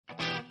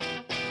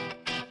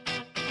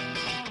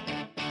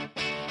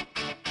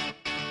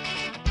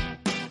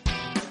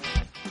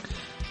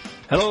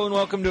Hello and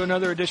welcome to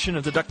another edition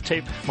of the Duct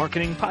Tape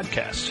Marketing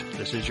Podcast.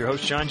 This is your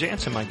host, John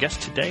Jansen. My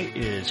guest today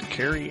is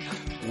Carrie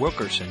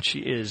Wilkerson.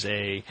 She is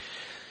a,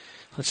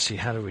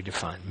 how do we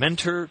define?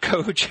 Mentor,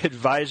 coach,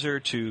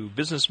 advisor to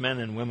businessmen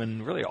and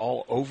women really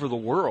all over the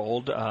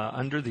world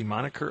under the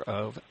moniker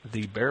of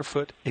the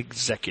Barefoot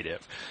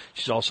Executive.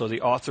 She's also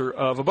the author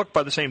of a book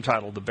by the same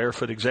title, The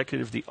Barefoot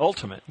Executive, The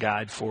Ultimate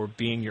Guide for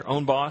Being Your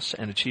Own Boss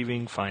and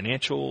Achieving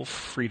Financial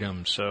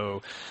Freedom.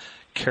 So,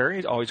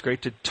 Carrie, always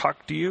great to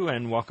talk to you,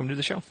 and welcome to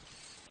the show.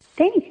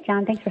 Thanks,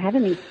 John. Thanks for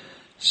having me.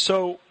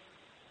 So,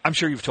 I'm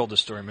sure you've told this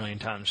story a million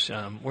times.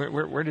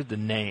 Where did the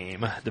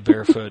name, the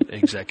Barefoot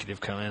Executive,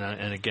 come in?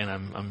 And again,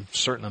 I'm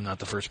certain I'm not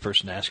the first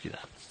person to ask you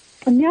that.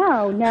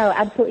 No,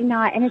 absolutely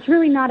not. And it's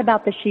really not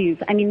about the shoes.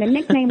 I mean, the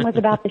nickname was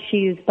about the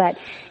shoes, but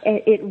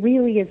it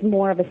really is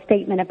more of a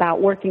statement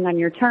about working on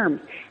your terms.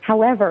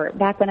 However,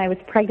 back when I was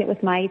pregnant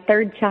with my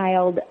third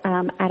child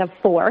out of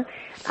 4,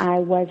 I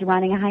was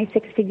running a high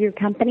 6-figure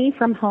company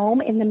from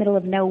home in the middle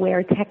of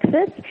nowhere,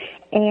 Texas,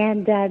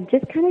 and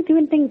just kind of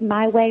doing things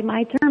my way,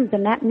 my terms.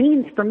 And that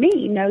means for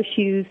me, no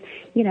shoes,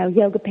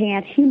 yoga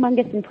pants,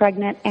 humongous and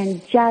pregnant,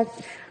 and just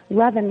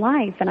loving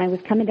life. And I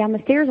was coming down the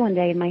stairs one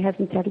day, and my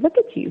husband said, "Look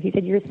at you." He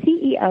said, "You're a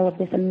CEO of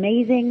this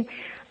amazing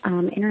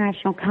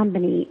international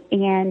company,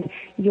 and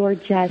you're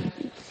just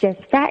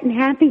fat and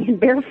happy and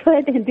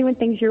barefoot and doing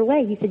things your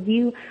way." He said,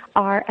 "You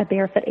are a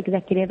barefoot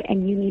executive,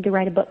 and you need to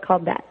write a book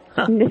called that."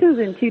 Huh. And this was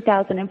in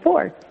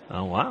 2004.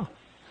 Oh, wow.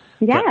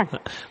 Yeah.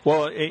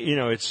 Well,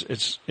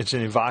 it's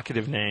an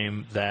evocative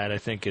name that I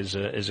think is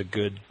a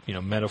good,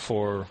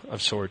 metaphor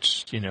of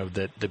sorts,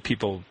 that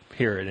people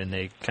hear it and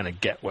they kind of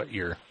get what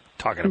you're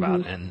talking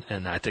about,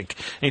 and I think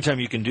anytime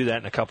you can do that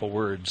in a couple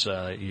words,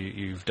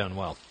 you've done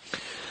well.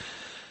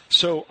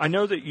 So I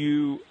know that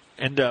you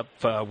end up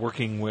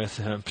working with,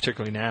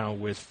 particularly now,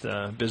 with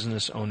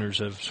business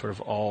owners of sort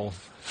of all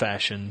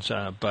fashions,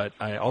 but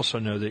I also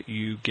know that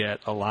you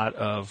get a lot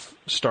of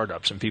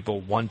startups and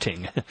people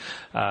wanting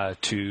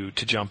to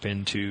jump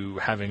into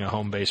having a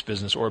home-based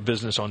business or a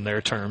business on their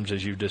terms,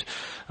 as you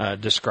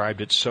described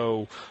it.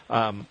 So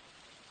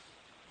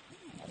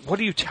what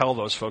do you tell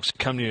those folks who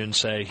come to you and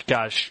say,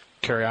 "Gosh,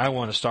 Carrie, I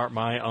want to start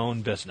my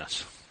own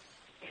business"?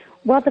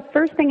 Well, the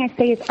first thing I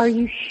say is, are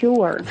you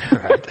sure?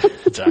 Right,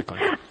 exactly.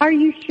 Are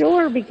you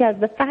sure? Because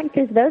the fact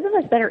is, those of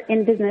us that are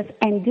in business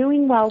and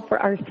doing well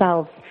for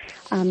ourselves,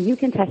 you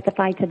can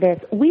testify to this.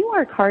 We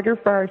work harder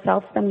for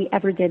ourselves than we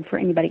ever did for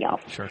anybody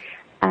else. Sure.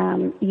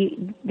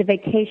 The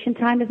vacation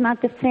time is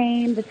not the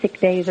same. The sick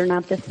days are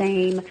not the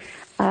same.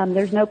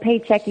 There's no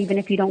paycheck even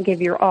if you don't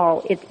give your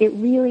all. It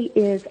really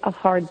is a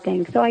hard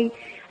thing. So I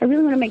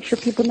really want to make sure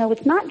people know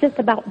it's not just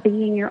about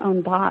being your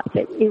own boss.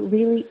 It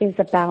really is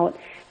about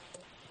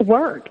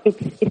work.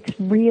 It's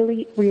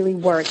really, really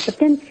work. But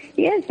then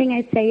the other thing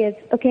I say is,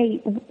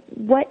 okay,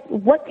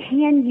 what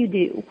can you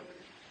do?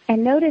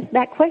 And notice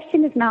that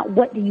question is not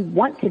what do you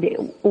want to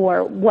do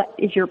or what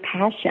is your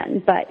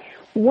passion, but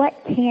what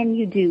can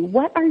you do?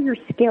 What are your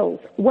skills?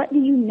 What do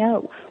you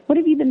know? What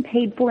have you been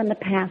paid for in the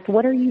past?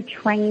 What are you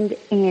trained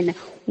in?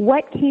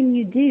 What can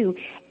you do?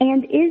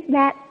 And is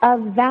that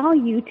of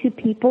value to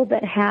people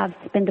that have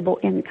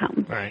spendable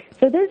income? Right.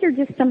 So those are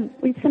just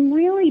some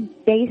really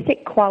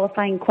basic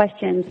qualifying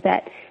questions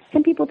that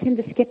some people tend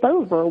to skip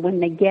over when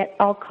they get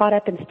all caught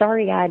up and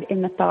starry-eyed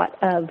in the thought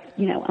of,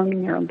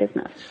 owning their own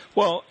business.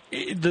 Well,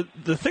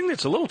 the thing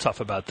that's a little tough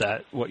about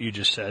that, what you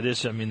just said,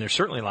 is, there's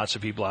certainly lots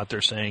of people out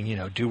there saying,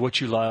 do what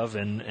you love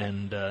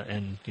and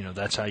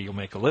that's how you'll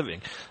make a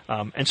living.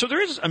 And so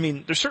there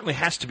certainly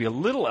has to be a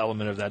little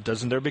element of that,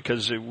 doesn't there?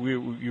 Because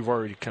you've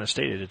already kind of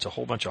stated it's a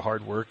whole bunch of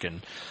hard work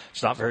and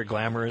it's not very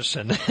glamorous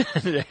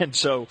and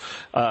so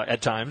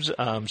at times.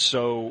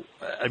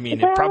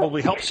 It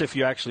probably helps if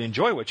you actually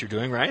enjoy what you're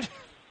doing, right?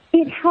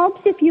 It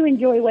helps if you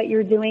enjoy what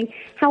you're doing.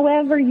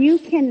 However, you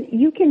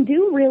can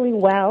do really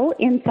well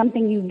in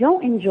something you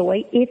don't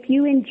enjoy if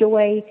you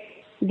enjoy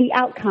the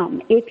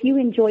outcome. If you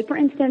enjoy, for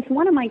instance,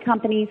 one of my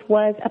companies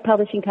was a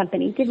publishing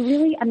company, did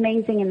really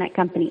amazing in that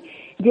company.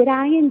 Did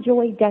I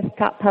enjoy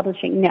desktop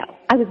publishing? No.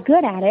 I was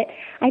good at it.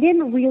 I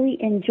didn't really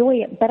enjoy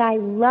it, but I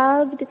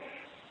loved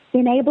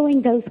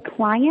enabling those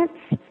clients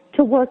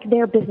to work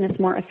their business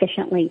more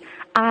efficiently.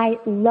 I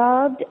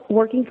loved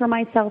working for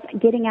myself,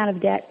 getting out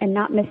of debt, and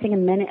not missing a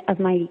minute of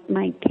my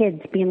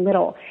kids being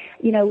little.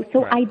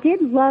 So right. I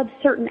did love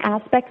certain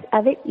aspects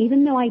of it,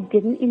 even though I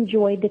didn't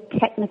enjoy the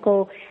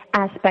technical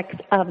aspects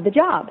of the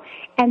job.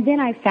 And then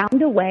I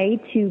found a way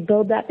to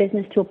build that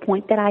business to a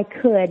point that I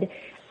could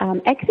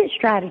exit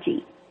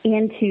strategy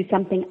into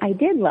something I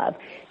did love.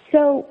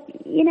 So,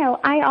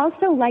 I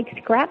also like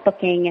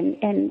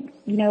scrapbooking and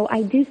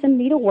I do some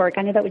needlework.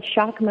 I know that would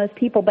shock most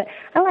people, but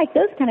I like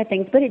those kind of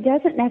things. But it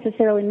doesn't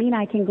necessarily mean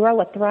I can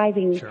grow a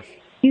thriving, sure,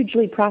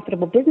 hugely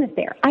profitable business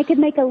there. I could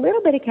make a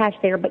little bit of cash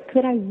there, but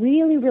could I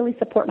really, really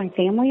support my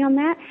family on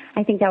that?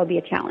 I think that would be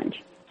a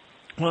challenge.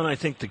 Well, and I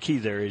think the key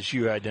there is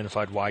you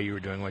identified why you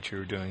were doing what you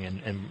were doing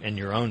and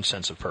your own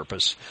sense of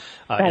purpose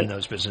in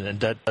those businesses.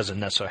 And that doesn't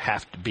necessarily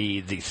have to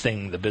be the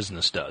thing the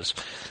business does.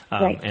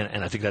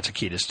 And I think that's a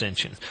key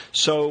distinction.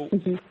 So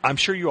I'm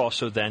sure you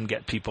also then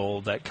get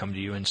people that come to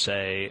you and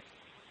say,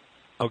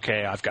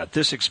 okay, I've got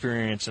this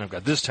experience and I've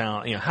got this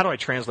talent. You know, how do I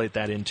translate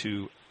that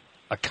into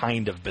a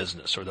kind of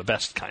business or the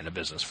best kind of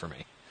business for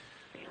me?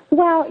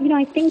 Well, you know,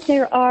 I think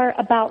there are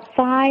about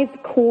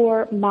 5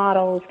 core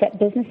models that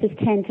businesses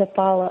tend to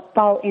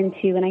fall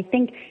into, and I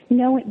think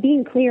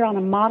being clear on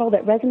a model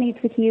that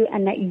resonates with you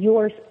and that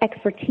your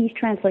expertise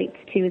translates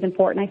to is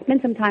important. I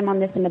spent some time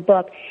on this in the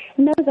book,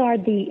 and those are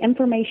the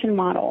information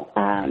model,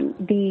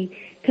 the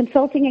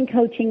consulting and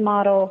coaching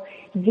model,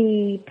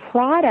 the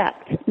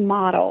product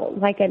model,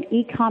 like an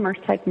e-commerce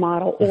type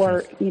model,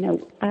 or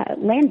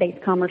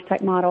land-based commerce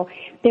type model.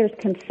 There's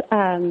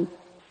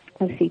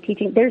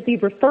teaching. There's the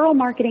referral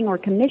marketing or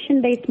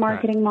commission-based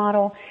marketing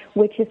model,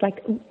 which is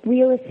like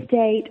real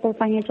estate or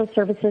financial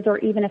services or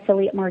even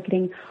affiliate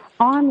marketing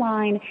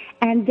online.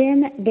 And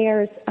then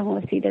there's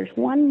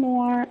one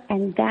more,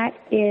 and that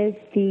is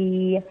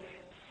the,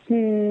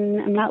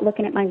 I'm not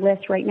looking at my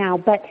list right now,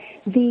 but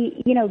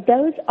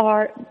those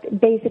are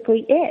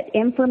basically it.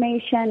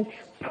 Information,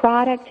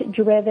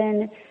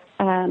 product-driven,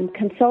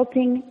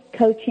 consulting,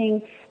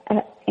 coaching,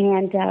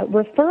 and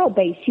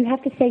referral-based. You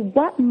have to say,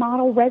 what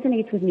model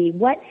resonates with me?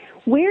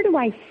 Where do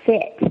I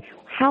fit?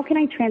 How can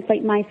I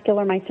translate my skill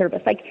or my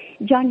service? Like,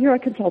 John, you're a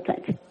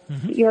consultant.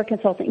 You're a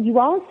consultant. You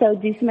also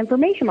do some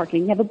information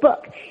marketing. You have a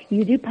book.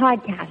 You do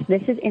podcasts.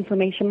 This is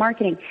information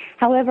marketing.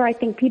 However, I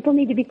think people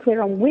need to be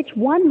clear on which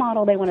one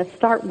model they want to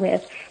start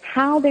with,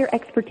 how their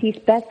expertise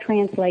best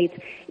translates,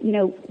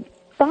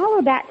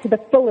 follow that to the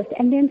fullest,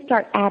 and then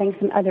start adding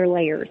some other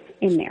layers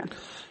in there.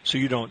 So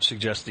you don't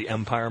suggest the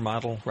empire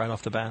model right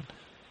off the bat?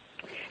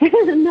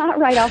 Not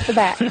right off the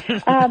bat.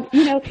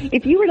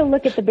 If you were to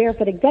look at the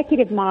Barefoot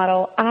Executive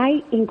model,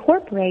 I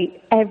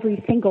incorporate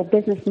every single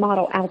business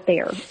model out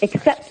there,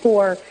 except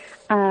for,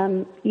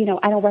 I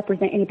don't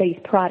represent anybody's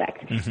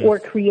product or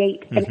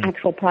create an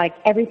actual product.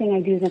 Everything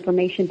I do is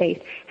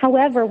information-based.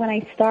 However, when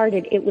I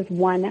started, it was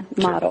one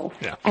model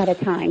at a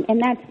time.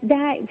 And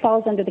that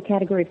falls under the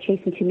category of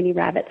chasing too many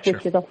rabbits,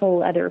 which is a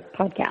whole other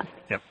podcast.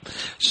 Yep.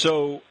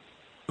 So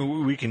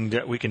we can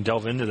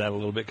delve into that a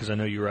little bit because I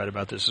know you write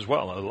about this as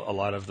well. A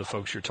lot of the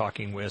folks you're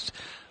talking with,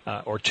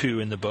 or two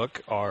in the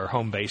book, are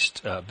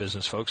home-based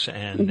business folks,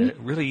 and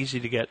really easy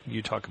to get.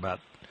 You talk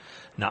about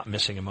not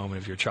missing a moment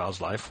of your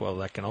child's life. Well,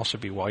 that can also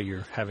be while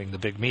you're having the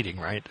big meeting,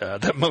 right?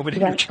 That moment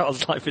in your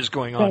child's life is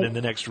going on in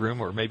the next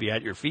room or maybe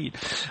at your feet.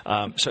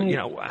 What's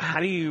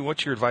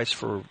your advice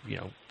for,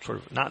 sort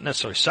of not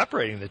necessarily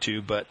separating the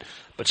two, but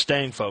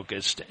staying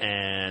focused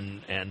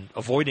and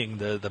avoiding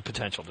the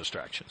potential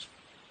distractions?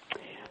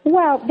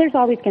 Well, there's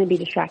always going to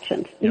be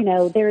distractions,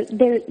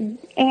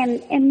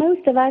 and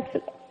most of us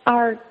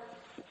are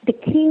the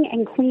king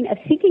and queen of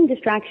seeking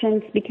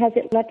distractions because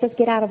it lets us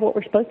get out of what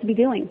we're supposed to be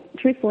doing,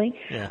 truthfully.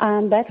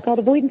 That's called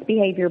avoidance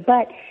behavior.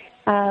 But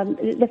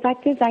the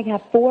fact is I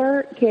have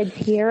 4 kids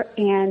here,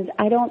 and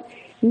I don't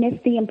miss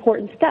the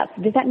important stuff.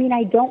 Does that mean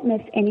I don't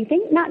miss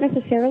anything? Not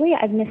necessarily.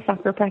 I've missed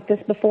soccer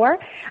practice before.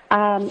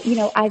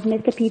 I've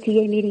missed a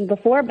PTA meeting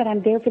before, but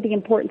I'm there for the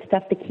important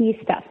stuff, the key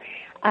stuff.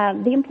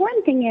 The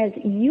important thing is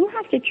you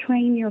have to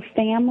train your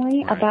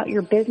family about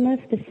your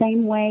business the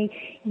same way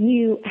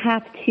you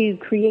have to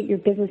create your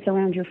business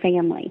around your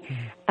family.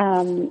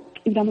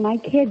 My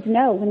kids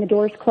know when the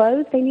door's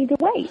closed, they need to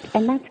wait,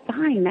 and that's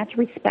fine. That's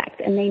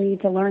respect, and they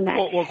need to learn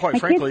that. Well, quite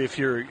frankly, if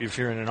you're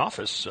in an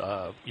office,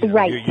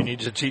 you need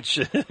to teach,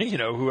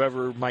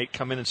 whoever might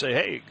come in and say,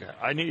 "Hey,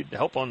 I need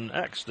help on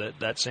X."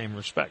 That same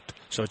respect.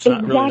 So it's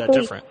not really that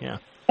different. Yeah.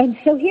 And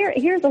so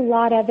here's a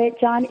lot of it,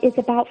 John. It's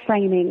about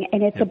framing,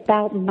 and it's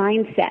about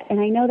mindset.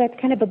 And I know that's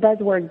kind of a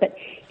buzzword, but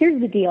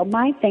here's the deal.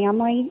 My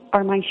family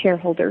are my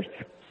shareholders.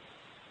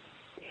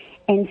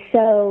 And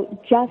so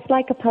just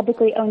like a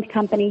publicly owned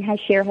company has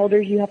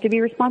shareholders you have to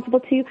be responsible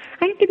to,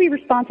 I have to be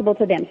responsible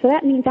to them. So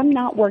that means I'm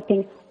not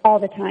working all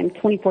the time,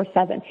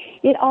 24/7.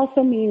 It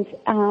also means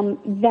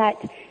that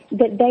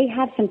they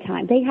have some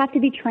time. They have to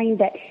be trained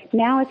that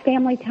now is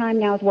family time,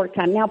 now is work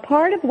time. Now,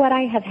 part of what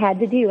I have had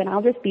to do, and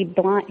I'll just be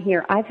blunt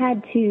here, I've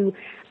had to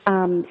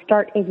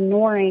start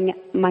ignoring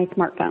my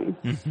smartphone.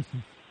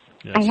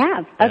 Yes. I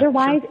have. Yeah,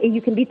 otherwise,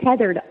 you can be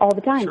tethered all the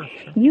time. Sure.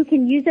 You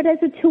can use it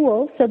as a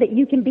tool so that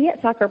you can be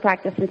at soccer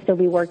practice and still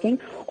be working,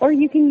 or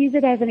you can use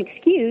it as an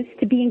excuse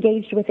to be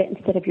engaged with it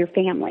instead of your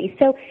family.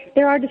 So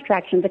there are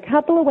distractions. A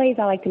couple of ways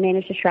I like to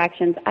manage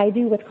distractions. I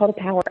do what's called a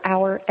power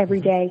hour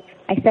every day.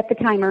 I set the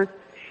timer.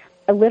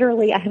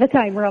 Literally, I have a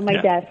timer on my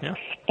desk,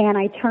 and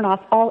I turn off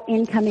all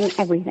incoming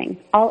everything,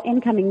 all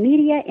incoming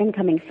media,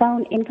 incoming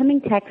phone, incoming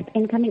text,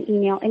 incoming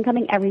email,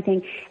 incoming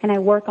everything, and I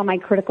work on my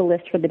critical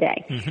list for the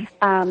day.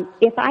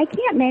 If I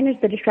can't manage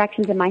the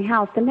distractions in my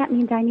house, then that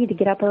means I need to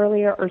get up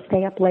earlier or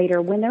stay up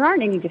later when there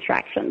aren't any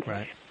distractions.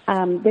 Right.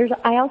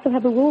 I also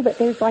have a rule that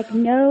there's like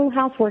no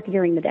housework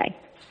during the day.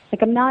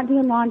 Like I'm not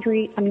doing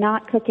laundry, I'm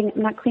not cooking,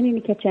 I'm not cleaning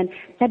the kitchen.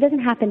 That doesn't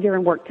happen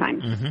during work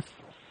time.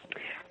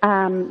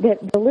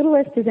 The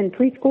littlest is in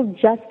preschool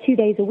just 2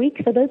 days a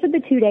week. So those are the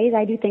 2 days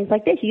I do things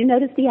like this. You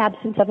notice the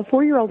absence of a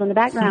 4-year-old in the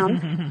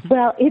background.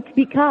 Well, it's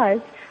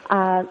because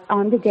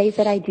on the days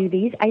that I do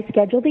these, I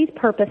schedule these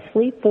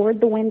purposefully for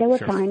the window of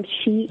time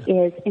she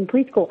is in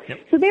preschool. Yep.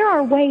 So there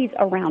are ways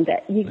around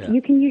it.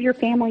 You can use your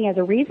family as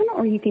a reason,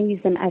 or you can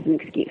use them as an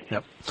excuse.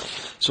 Yep.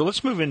 So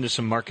let's move into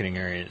some marketing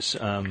areas,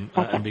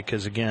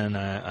 because again,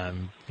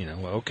 I'm,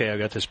 okay, I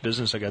got this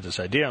business, I got this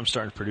idea, I'm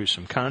starting to produce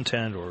some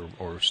content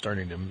or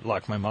starting to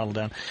lock my model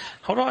down.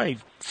 How do I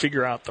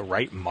figure out the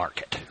right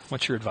market?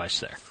 What's your advice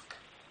there?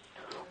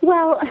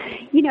 Well,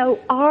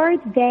 are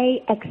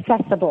they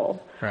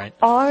accessible? Right.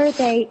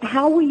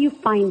 How will you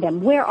find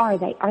them? Where are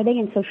they? Are they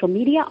in social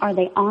media? Are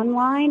they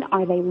online?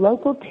 Are they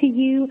local to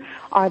you?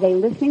 Are they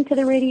listening to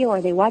the radio?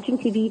 Are they watching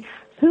TV?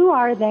 Who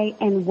are they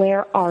and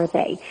where are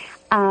they?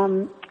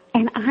 And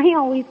I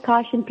always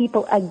caution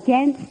people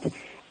against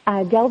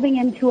delving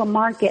into a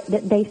market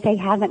that they say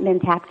hasn't been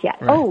tapped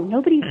yet. Right. Oh,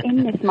 nobody's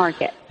in this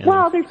market. Yeah.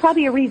 Well, there's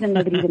probably a reason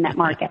nobody's in that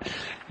market.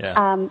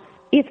 Yeah.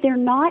 If they're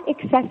not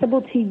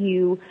accessible to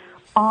you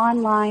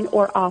online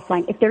or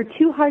offline, if they're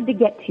too hard to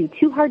get to,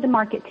 too hard to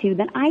market to,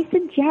 then I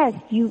suggest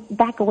you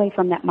back away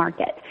from that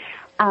market.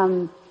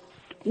 Are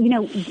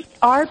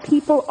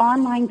people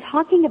online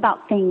talking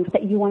about things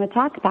that you want to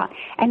talk about?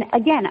 And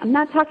again, I'm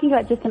not talking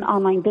about just an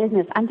online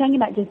business. I'm talking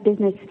about just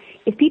business.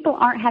 If people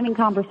aren't having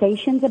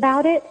conversations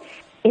about it,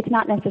 it's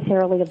not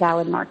necessarily a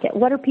valid market.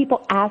 What are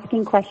people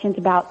asking questions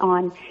about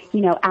on,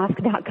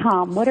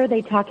 ask.com? What are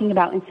they talking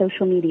about in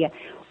social media?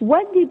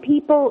 What do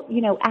people,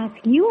 ask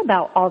you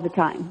about all the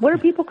time? What are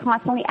people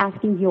constantly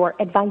asking your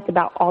advice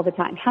about all the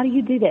time? How do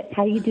you do this?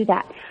 How do you do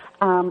that?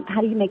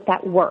 How do you make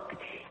that work?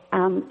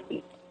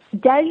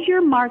 Does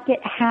your market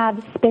have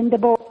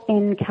spendable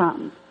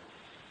income?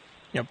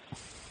 Yep.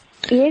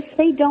 If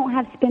they don't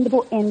have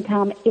spendable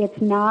income, it's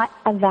not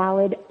a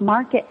valid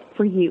market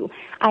for you.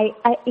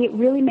 It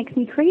really makes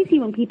me crazy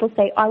when people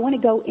say, I want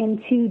to go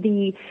into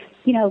the,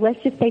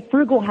 let's just say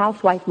frugal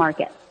housewife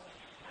market.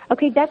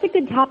 Okay, that's a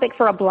good topic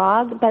for a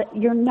blog, but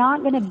you're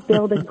not going to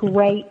build a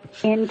great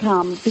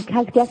income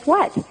because guess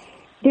what?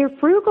 They're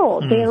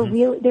frugal.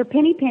 Mm-hmm. They're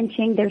penny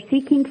pinching. They're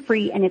seeking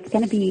free, and it's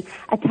going to be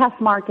a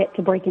tough market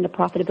to break into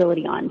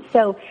profitability on.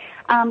 So,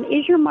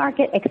 is your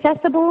market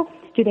accessible?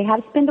 Do they have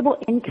spendable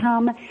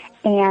income?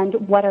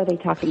 And what are they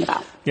talking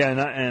about? Yeah,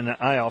 and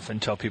I often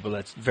tell people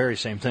that very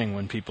same thing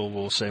when people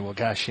will say, well,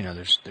 gosh,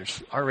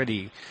 there's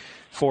already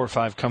 4 or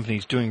 5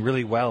 companies doing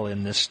really well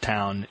in this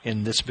town,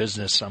 in this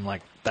business. I'm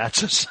like,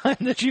 that's a sign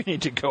that you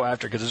need to go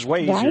after because it's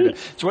way easier.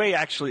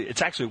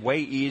 It's actually way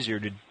easier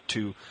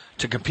to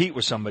compete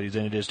with somebody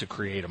than it is to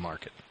create a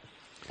market.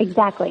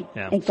 Exactly.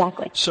 Yeah.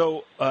 Exactly.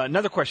 So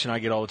another question I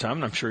get all the time,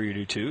 and I'm sure you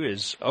do too,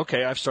 is,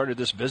 okay, I've started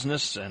this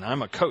business and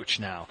I'm a coach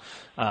now.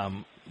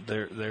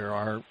 There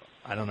are,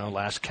 I don't know,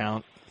 last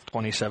count,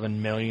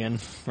 27 million,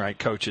 right,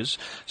 coaches.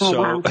 Oh,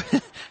 so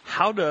wow.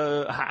 how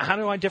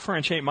do I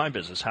differentiate my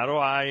business? How do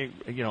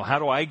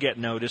I get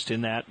noticed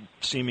in that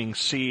seeming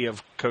sea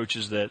of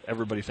coaches that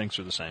everybody thinks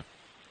are the same?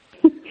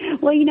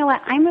 Well, you know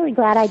what? I'm really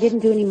glad I didn't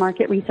do any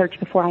market research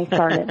before I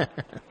started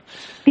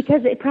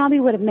because it probably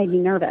would have made me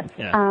nervous.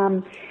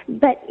 Yeah.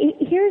 But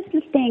here's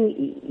the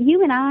thing.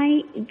 You and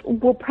I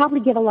will probably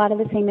give a lot of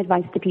the same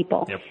advice to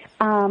people. Yep.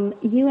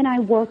 You and I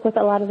work with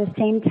a lot of the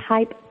same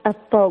type of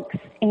folks,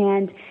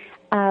 and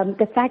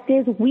the fact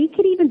is, we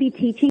could even be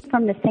teaching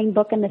from the same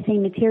book and the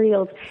same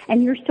materials,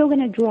 and you're still going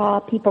to draw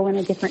people in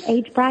a different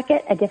age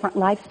bracket, a different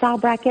lifestyle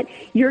bracket.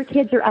 Your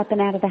kids are up and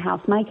out of the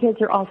house. My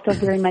kids are all still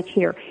very much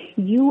here.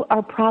 You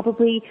are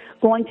probably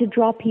going to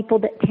draw people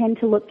that tend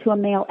to look to a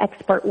male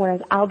expert,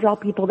 whereas I'll draw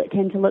people that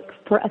tend to look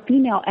for a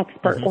female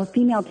expert mm-hmm. or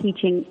female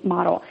teaching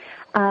model.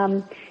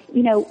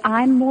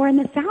 I'm more in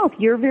the South.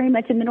 You're very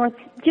much in the North.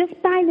 Just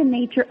by the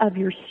nature of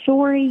your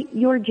story,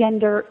 your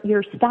gender,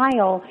 your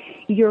style,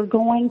 you're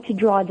going to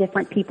draw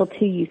different people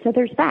to you. So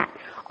there's that.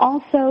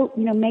 Also,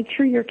 make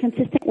sure you're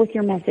consistent with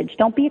your message.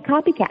 Don't be a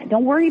copycat.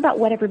 Don't worry about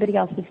what everybody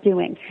else is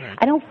doing. Right.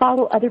 I don't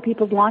follow other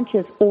people's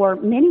launches or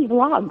many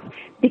vlogs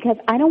because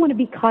I don't want to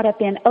be caught up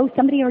in,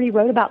 somebody already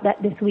wrote about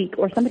that this week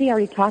or somebody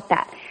already taught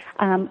that.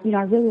 I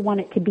really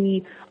want it to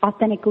be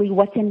authentically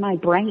what's in my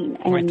brain.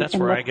 And, that's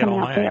where I get all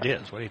my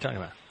ideas. What are you talking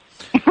about?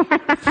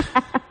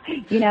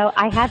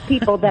 I have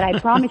people that I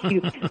promise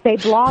you, they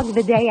blog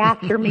the day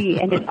after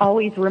me, and it's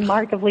always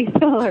remarkably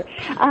similar.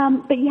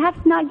 But you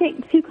have to not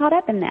get too caught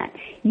up in that.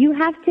 You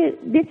have to,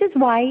 this is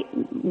why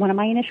one of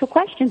my initial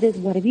questions is,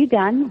 what have you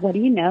done? What do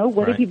you know?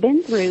 What have you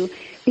been through?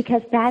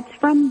 Because that's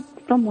from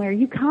where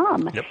you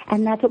come. Yep.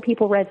 And that's what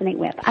people resonate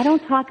with. I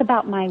don't talk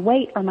about my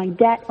weight or my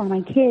debt or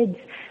my kids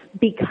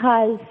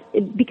because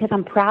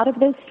I'm proud of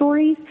those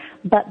stories,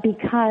 but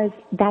because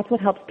that's what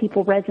helps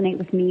people resonate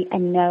with me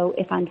and know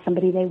if I'm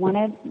somebody they want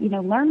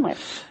to, learn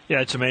with.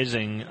 Yeah, it's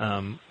amazing.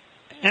 And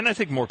I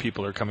think more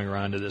people are coming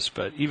around to this,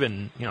 but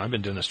even, I've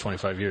been doing this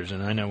 25 years,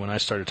 and I know when I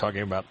started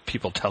talking about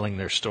people telling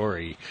their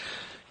story,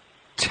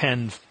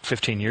 10,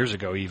 15 years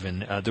ago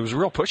even, there was a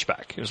real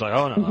pushback. It was like,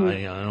 oh, no,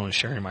 I don't want to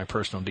share any of my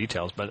personal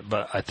details.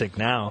 But I think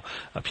now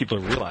people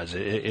realize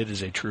it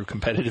is a true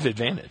competitive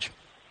advantage.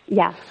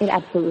 Yeah, it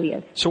absolutely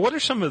is. So what are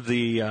some of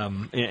the,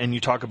 and you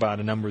talk about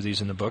a number of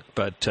these in the book,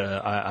 but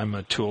I'm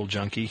a tool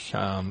junkie.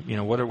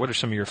 What are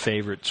some of your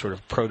favorite sort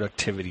of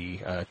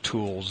productivity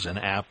tools and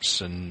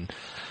apps and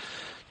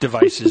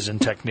devices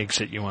and techniques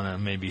that you want to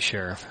maybe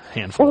share a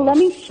handful of? Well, let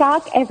me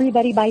shock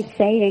everybody by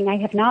saying I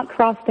have not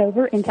crossed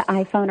over into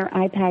iPhone or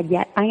iPad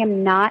yet. I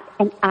am not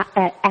an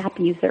app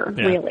user,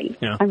 really.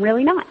 Yeah. I'm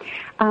really not.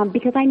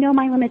 Because I know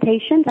my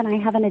limitations and I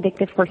have an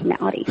addictive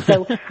personality.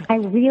 So I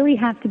really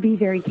have to be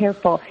very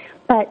careful.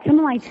 But some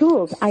of my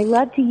tools, I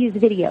love to use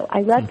video.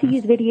 I love to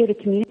use video to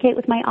communicate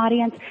with my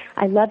audience.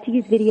 I love to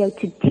use video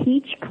to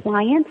teach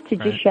clients, to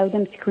just show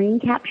them screen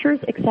captures,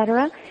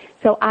 etc.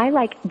 So I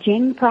like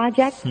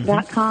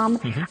jingproject.com.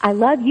 I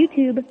love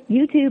YouTube.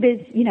 YouTube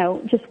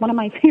is, just one of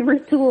my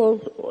favorite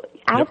tools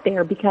out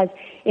there because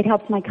it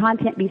helps my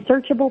content be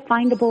searchable,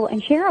 findable,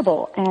 and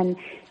shareable. And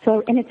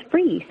it's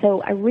free.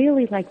 So I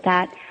really like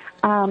that.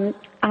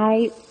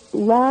 I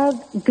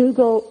love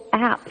Google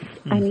Apps.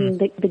 I mean,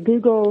 the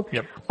Google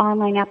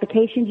online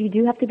applications, you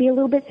do have to be a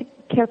little bit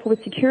careful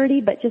with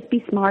security, but just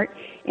be smart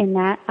in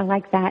that. I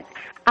like that.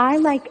 I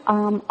like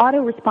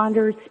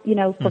autoresponders,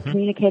 for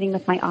communicating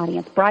with my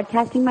audience,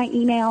 broadcasting my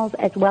emails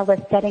as well as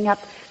setting up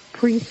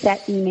preset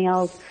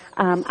emails.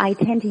 I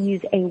tend to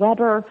use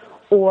Aweber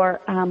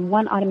or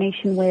One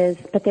Automation Whiz,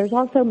 but there's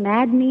also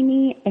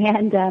MadMimi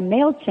and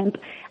MailChimp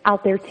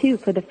out there too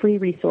for the free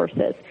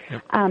resources.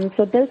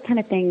 So those kind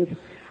of things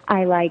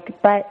I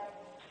like. But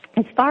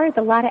as far as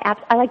a lot of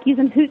apps, I like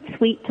using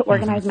Hootsuite to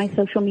organize my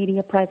social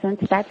media presence.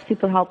 That's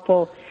super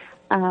helpful.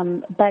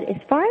 But as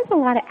far as a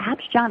lot of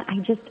apps, John, I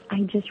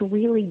just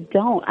really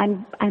don't.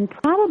 I'm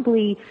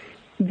probably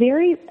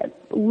very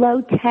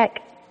low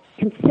tech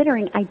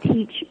considering I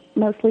teach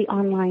mostly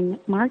online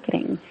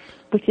marketing,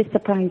 which is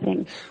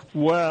surprising.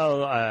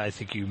 Well, I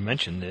think you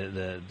mentioned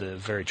the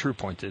very true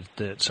point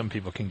that some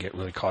people can get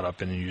really caught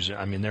up in and use it.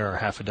 I mean, there are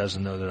half a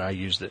dozen though that I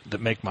use that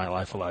make my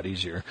life a lot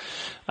easier,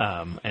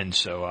 and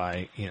so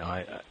I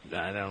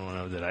don't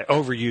know that I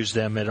overuse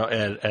them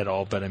at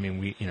all. But I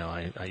mean,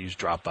 I use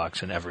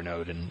Dropbox and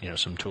Evernote and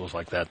some tools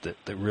like that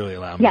really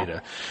allow me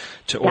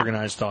to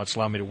organize thoughts,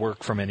 allow me to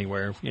work from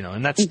anywhere.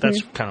 And that's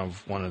kind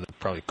of one of the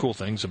probably cool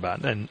things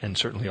about it, and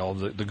certainly all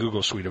the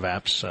Google suite of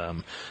apps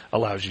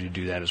allows you to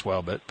do that as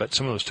well. But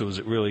some of those tools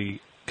that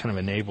really kind of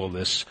enable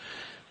this,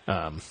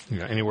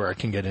 anywhere I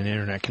can get an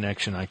internet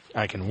connection,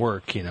 I can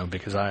work,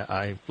 because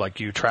I like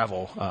you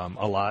travel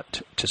a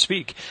lot to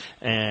speak,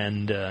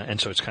 and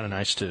so it's kind of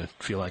nice to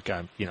feel like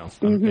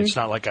it's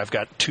not like I've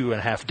got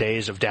 2.5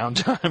 days of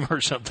downtime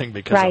or something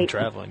because I'm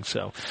traveling.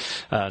 So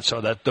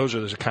those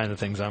are the kind of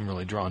things I'm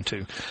really drawn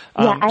to.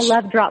 I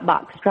love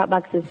Dropbox.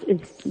 Dropbox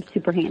is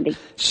super handy.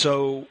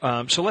 So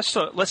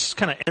let's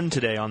kind of end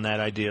today on that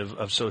idea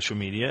of social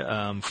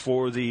media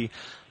for the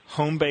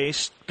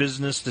home-based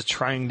business that's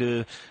trying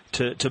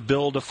to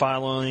build a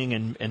following,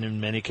 and in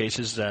many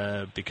cases,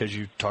 because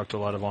you talk to a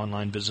lot of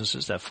online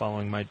businesses, that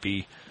following might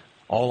be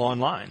all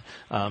online.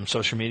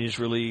 Social media has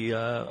really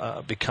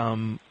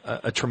become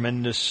a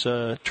tremendous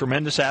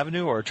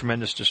avenue or a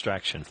tremendous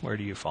distraction. Where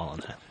do you fall on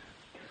that?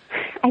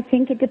 I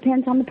think it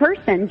depends on the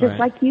person. Just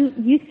like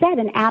you said,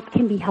 an app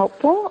can be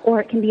helpful or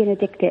it can be an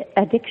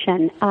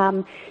addiction.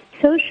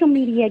 Social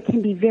media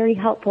can be very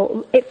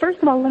helpful.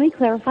 First of all, let me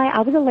clarify,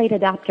 I was a late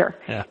adopter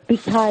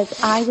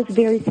because I was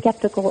very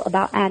skeptical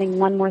about adding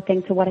one more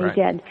thing to what I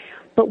did.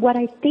 But what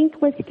I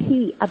think was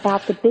key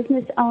about the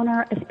business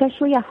owner,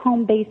 especially a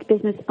home-based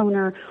business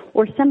owner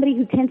or somebody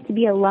who tends to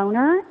be a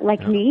loner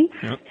like me,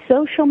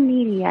 social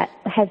media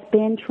has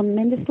been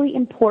tremendously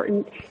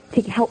important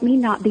to help me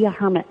not be a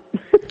hermit.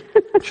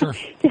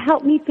 To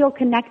help me feel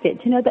connected,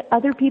 to know that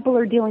other people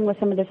are dealing with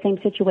some of the same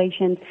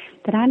situations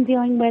that I'm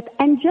dealing with,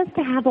 and just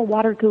to have a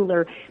water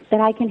cooler that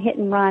I can hit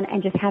and run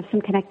and just have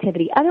some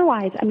connectivity.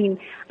 Otherwise, I mean,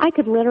 I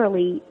could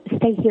literally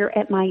stay here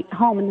at my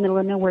home in the middle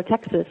of nowhere,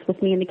 Texas,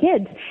 with me and the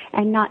kids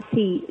and not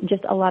see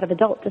just a lot of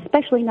adults,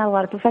 especially not a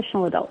lot of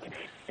professional adults.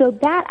 So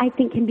that, I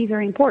think, can be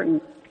very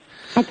important.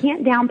 I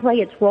can't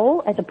downplay its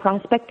role as a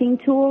prospecting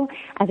tool,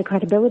 as a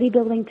credibility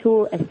building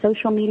tool, as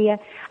social media.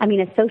 I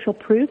mean, as social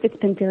proof, it's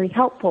been very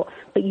helpful.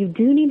 But you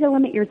do need to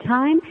limit your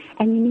time,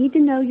 and you need to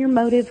know your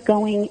motive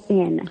going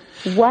in.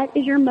 What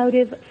is your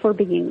motive for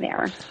being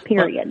there,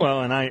 period?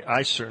 Well, and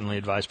I certainly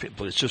advise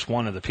people, it's just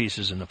one of the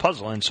pieces in the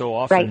puzzle. And so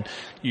often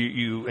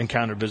you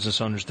encounter business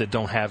owners that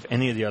don't have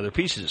any of the other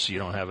pieces. You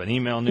don't have an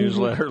email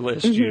newsletter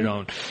list. You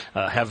don't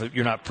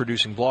you're not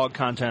producing blog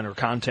content or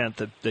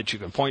content that you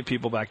can point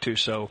people back to.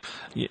 So,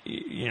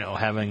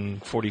 having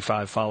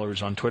 45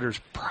 followers on Twitter is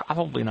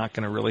probably not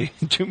going to really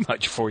do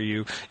much for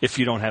you if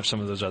you don't have some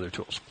of those other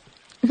tools.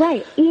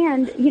 Right.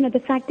 And, the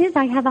fact is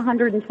I have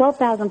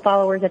 112,000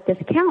 followers at this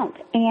count,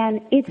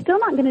 and it's still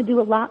not going to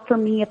do a lot for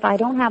me if I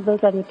don't have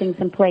those other things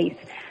in place.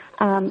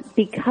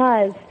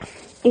 Because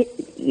if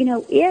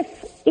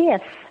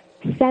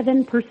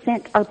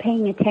 7% are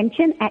paying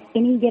attention at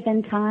any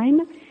given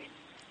time,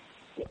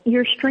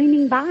 you're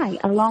streaming by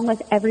along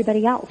with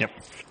everybody else. Yep.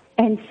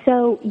 And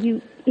so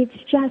it's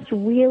just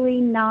really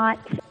not,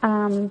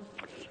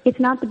 it's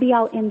not the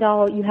be-all,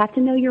 end-all. You have to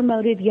know your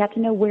motive. You have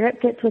to know where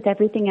it fits with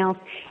everything else,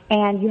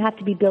 and you have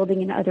to be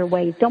building in other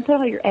ways. Don't put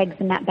all your eggs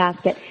in that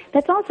basket.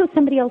 That's also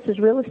somebody else's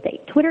real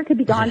estate. Twitter could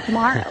be gone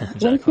tomorrow.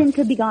 Exactly. LinkedIn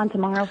could be gone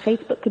tomorrow.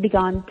 Facebook could be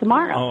gone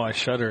tomorrow. Oh, I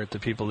shudder at the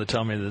people that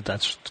tell me that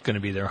that's going to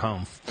be their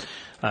home.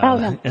 Oh,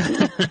 no.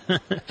 And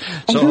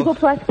Google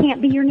Plus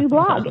can't be your new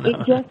blog. It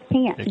just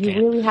can't. You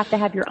really have to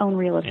have your own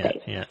real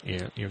estate. Yeah,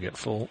 you'll get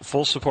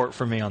full support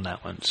from me on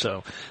that one.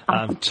 So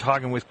I'm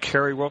talking with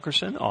Carrie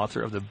Wilkerson,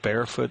 author of The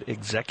Barefoot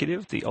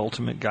Executive, the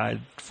ultimate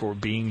guide for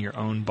being your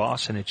own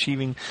boss and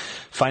achieving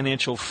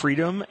financial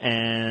freedom.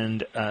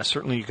 And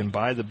certainly you can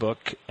buy the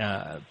book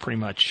pretty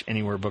much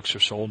anywhere books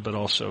are sold, but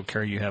also,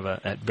 Carrie, you have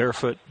at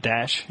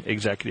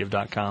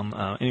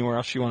barefoot-executive.com. Anywhere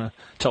else you want to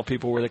tell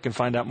people where they can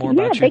find out more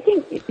about you?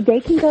 They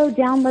can go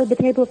download the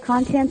table of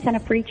contents and a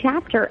free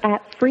chapter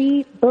at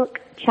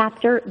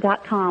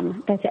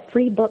freebookchapter.com. That's at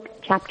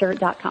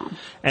freebookchapter.com.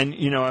 And,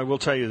 I will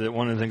tell you that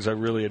one of the things I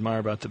really admire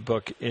about the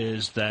book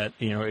is that,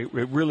 it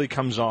really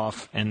comes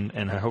off, and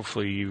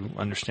hopefully you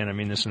understand I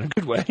mean this in a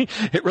good way,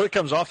 it really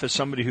comes off as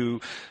somebody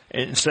who,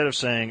 instead of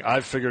saying,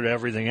 I've figured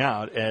everything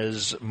out,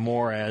 as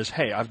more as,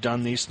 hey, I've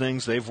done these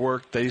things, they've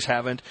worked, these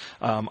haven't,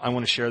 I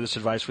want to share this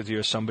advice with you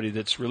as somebody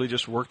that's really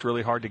just worked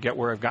really hard to get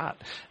where I've got.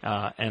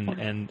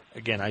 And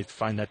again, I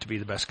find that to be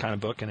the best kind of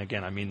book, and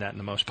again, I mean that in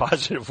the most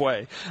positive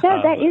way.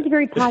 That is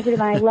very positive,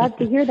 and I love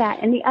to hear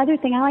that. And the other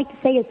thing I like to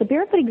say is The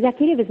Barefoot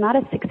Executive is not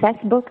a success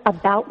book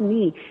about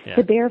me. Yeah.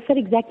 The Barefoot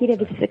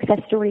Executive is a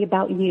success story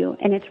about you,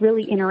 and it's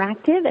really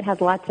interactive. It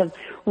has lots of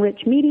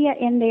rich media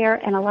in there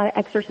and a lot of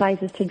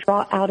exercises to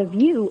draw out of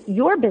you,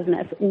 your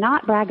business,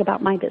 not brag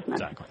about my business.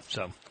 Exactly.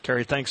 So,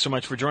 Carrie, thanks so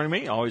much for joining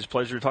me. Always a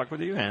pleasure to talk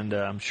with you, and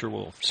I'm sure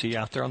we'll see you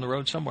out there on the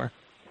road somewhere.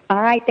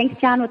 All right. Thanks,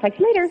 John. We'll talk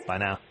to you later. Bye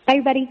now. Bye,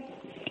 everybody.